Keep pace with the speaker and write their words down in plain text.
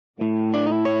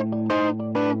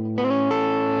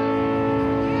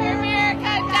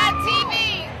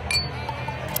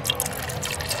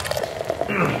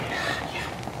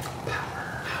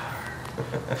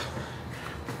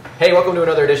Hey, welcome to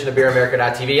another edition of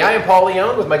BeerAmerica.tv. I am Paul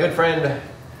Leone with my good friend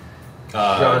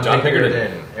John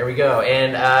Pinkerton. There we go.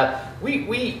 And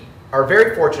we are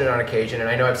very fortunate on occasion, and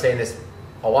I know I'm saying this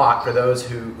a lot for those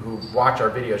who watch our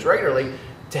videos regularly,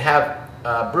 to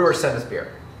have brewers send us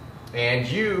beer. And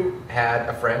you had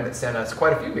a friend that sent us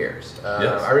quite a few beers.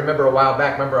 Yes. I remember a while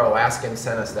back, Alaskan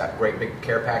sent us that great big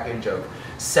care package of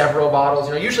several bottles.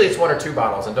 You know, usually it's 1 or 2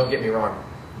 bottles, and don't get me wrong,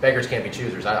 beggars can't be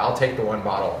choosers. I'll take the 1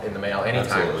 bottle in the mail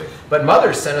anytime. Absolutely. But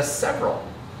Mother's sent us several.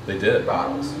 They did.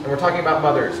 Bottles. And we're talking about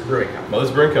Mother's Brewing Company. Mother's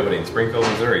Brewing Company in Springfield,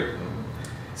 Missouri.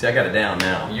 See, I got it down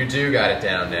now. You do got it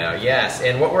down now, yes.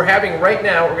 And what we're having right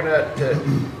now, we're gonna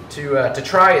to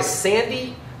try is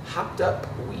Sandy hopped up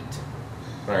wheat.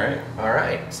 All right. All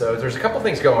right. So there's a couple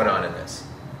things going on in this.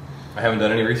 I haven't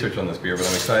done any research on this beer, but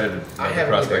I'm excited about the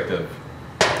prospect of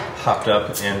hopped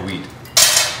up and wheat.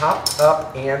 Hopped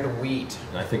up and wheat.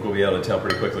 And I think we'll be able to tell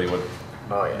pretty quickly what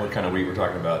kind of wheat we're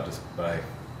talking about just by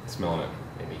smelling it.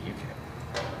 Maybe you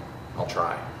can. I'll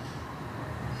try.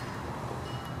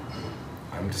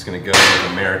 I'm just going to go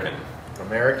with American.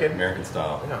 American? American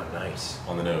style. Oh, nice.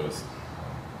 On the nose.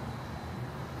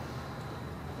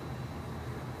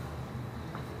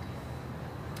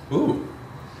 Ooh.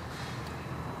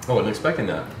 Oh, I wasn't expecting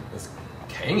that. It's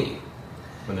tangy.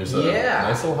 When there's a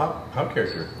nice little hop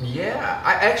character. Yeah.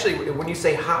 I actually, when you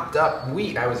say hopped up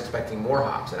wheat, I was expecting more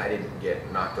hops, and I didn't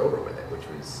get knocked over with it, which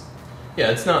was... Yeah,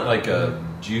 it's not like a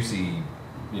juicy,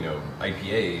 you know,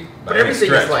 IPA. But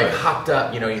everything is like hopped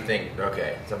up, you know, you think,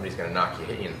 okay, somebody's going to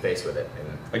hit you in the face with it.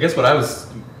 And I guess what I was,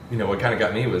 you know, what kind of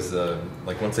got me was,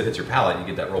 like once it hits your palate, you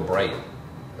get that real bright,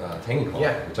 tangy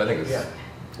quality, which I think is... Yeah.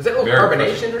 Is that a little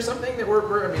carbonation or something that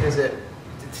we're I mean,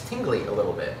 it's tingly a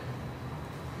little bit.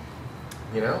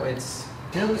 You know, it's...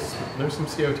 Yeah, there's some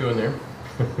CO2 in there.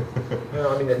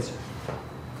 Well, I mean, that's...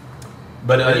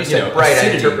 But when you said bright,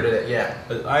 acidity, I interpreted it, yeah.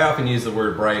 I often use the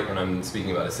word bright when I'm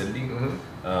speaking about acidity.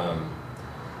 And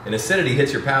acidity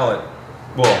hits your palate,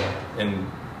 well, and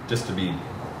just to be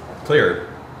clear,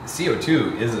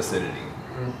 CO2 is acidity.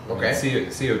 Okay.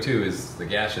 CO2 is the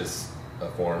gaseous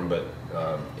form, but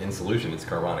in solution it's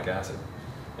carbonic acid.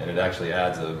 And it actually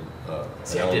adds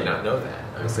See, I did not know that.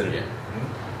 Acidity.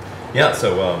 Yeah,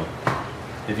 so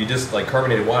if you just like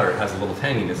carbonated water, it has a little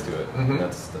tanginess to it.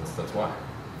 That's why.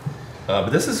 But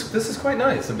this is quite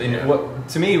nice. I mean, what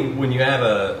to me, when you have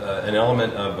an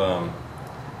element of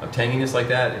tanginess like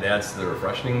that, it adds to the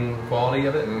refreshing quality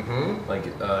of it. Like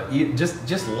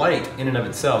just light in and of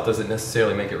itself doesn't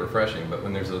necessarily make it refreshing, but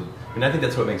when there's I think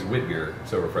that's what makes wheat beer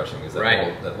so refreshing is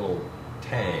that little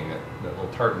tang, that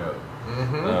little tart note.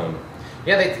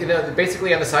 Yeah,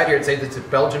 basically on the side here it says it's a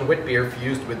Belgian wheat beer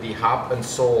fused with the hop and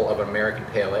soul of an American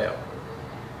pale ale.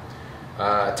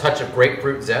 A touch of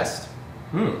grapefruit zest.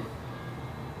 I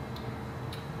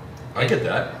get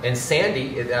that. And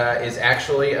Sandy is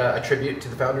actually a tribute to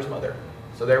the founder's mother.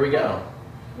 So there we go.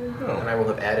 There you go. And I will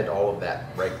have added all of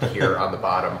that right here on the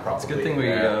bottom, probably. It's a good thing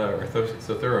we are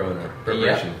so thorough in our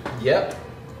preparation.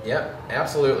 Yep,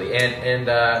 absolutely. And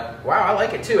wow, I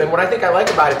like it too. And what I think I like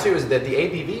about it too is that the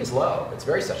ABV is low. It's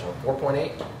very sessionable,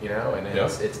 4.8, you know, and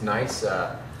it's nice,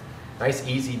 nice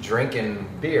easy drinking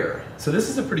beer. So this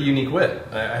is a pretty unique wit.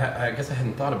 I guess I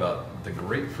hadn't thought about the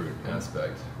grapefruit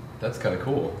aspect. That's kind of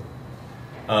cool.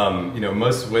 You know,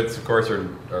 most wits, of course, are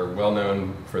well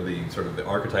known for the sort of the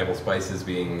archetypal spices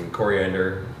being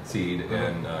coriander seed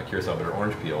and curacao bitter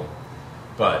orange peel,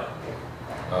 but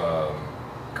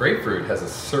grapefruit has a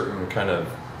certain kind of,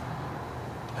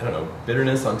 I don't know,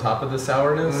 bitterness on top of the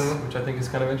sourness, which I think is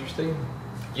kind of interesting.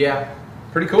 Yeah,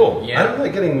 pretty cool. Yeah, I don't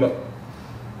like getting.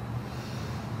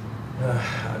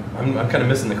 I'm kind of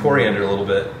missing the coriander a little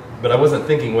bit, but I wasn't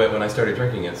thinking wit when I started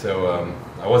drinking it, so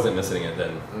I wasn't missing it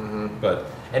then. But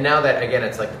and now that, again,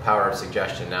 it's like the power of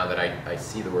suggestion. Now that I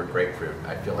see the word grapefruit,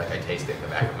 I feel like I taste it in the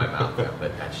back of my mouth.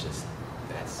 But that's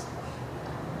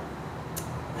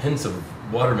hints of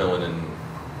watermelon and...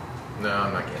 No,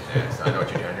 I'm not getting that. So I know what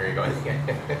you're doing. Here you're going.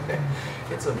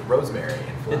 It's a rosemary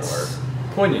and flower. It's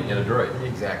poignant yet adroit.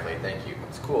 Exactly. Thank you.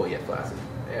 It's cool yet flaccid.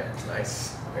 Yeah, it's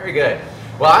nice. Very good.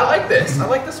 Well, I like this. I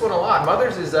like this one a lot.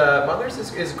 Mother's is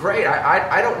great.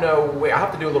 I don't know. I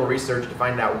have to do a little research to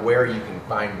find out where you can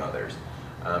find Mother's,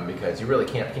 because you really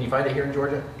can't. Can you find it here in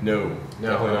Georgia? No,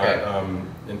 definitely okay. not.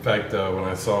 In fact, when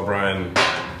I saw Brian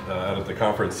out at the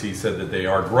conference, he said that they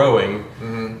are growing,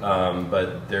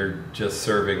 but they're just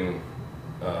serving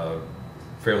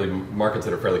markets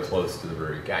that are fairly close to the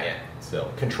brewery. Got ya.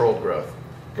 Still controlled growth.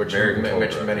 Which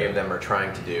many of them are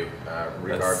trying to do,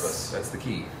 regardless. That's the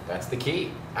key. That's the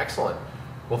key. Excellent.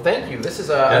 Well, thank you. This is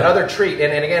another treat.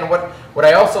 And again, what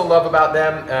I also love about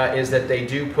them is that they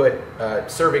do put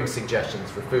serving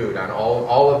suggestions for food on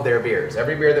all of their beers.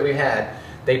 Every beer that we had,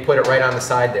 they put it right on the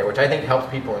side there, which I think helps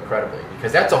people incredibly,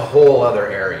 because that's a whole other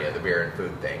area, the beer and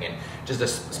food thing. And just to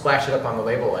splash it up on the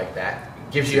label like that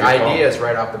gives you ideas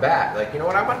right off the bat. Like, you know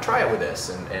what, I want to try it with this.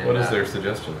 And what is their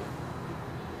suggestion?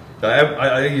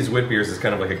 I use wit beers as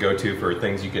kind of like a go-to for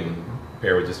things you can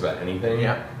pair with just about anything.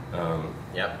 Yeah.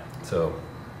 Yep. So,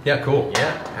 yeah, cool.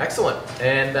 Yeah, excellent.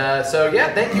 And so,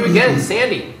 yeah, thank you again,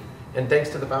 Sandy. And thanks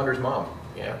to the founder's mom.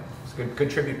 Yeah, it's a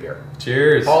good tribute beer.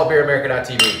 Cheers. Paul at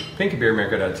BeerAmerica.tv. Pink at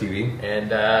BeerAmerica.tv.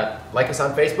 And like us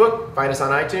on Facebook, find us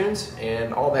on iTunes,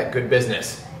 and all that good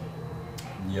business.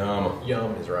 Yum.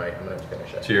 Yum is right. I'm going to have to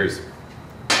finish it. Cheers.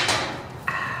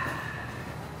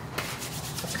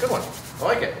 That's a good one. I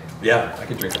like it. Yeah, I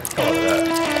could drink a ton of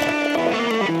that.